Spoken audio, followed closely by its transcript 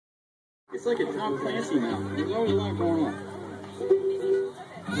It's like a Tom Clancy now. There's always a lot going on.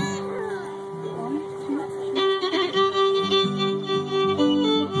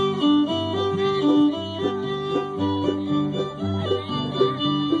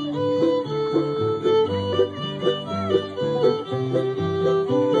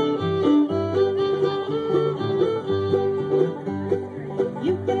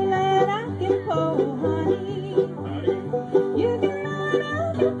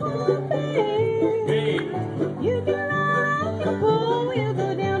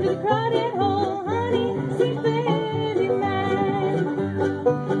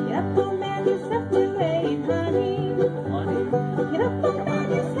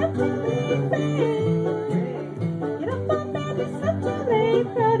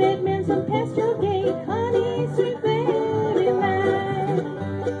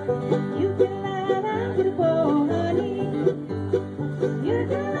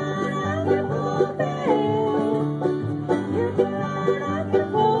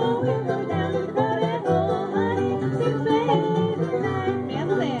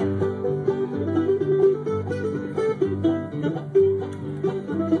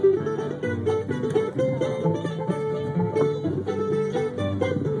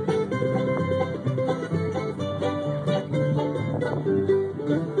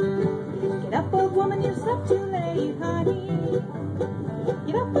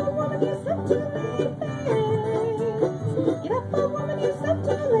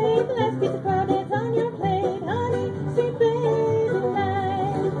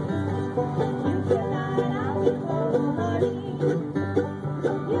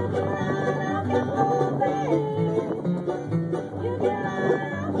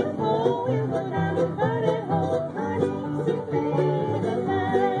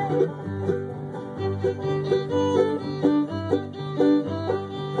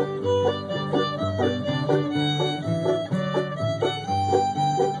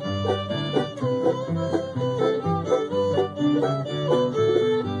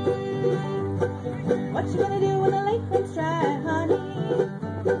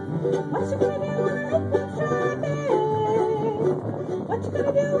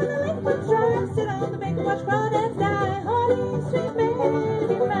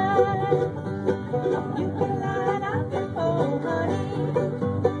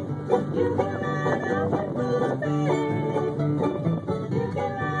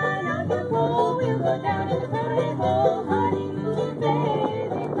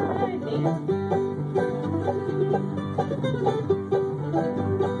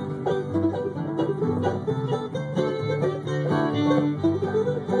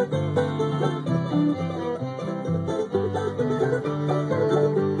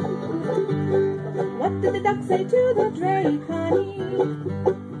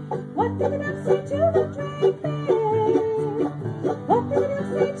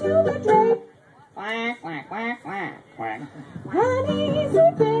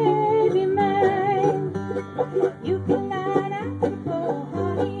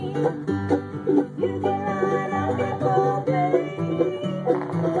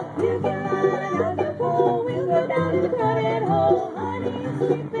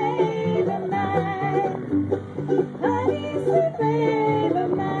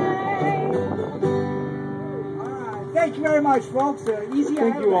 Thank you very much, folks. Easy.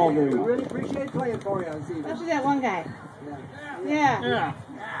 Thank you all very much. Really appreciate playing for you this evening. Especially that one guy. Yeah. Yeah.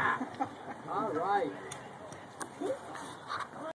 Yeah. All right.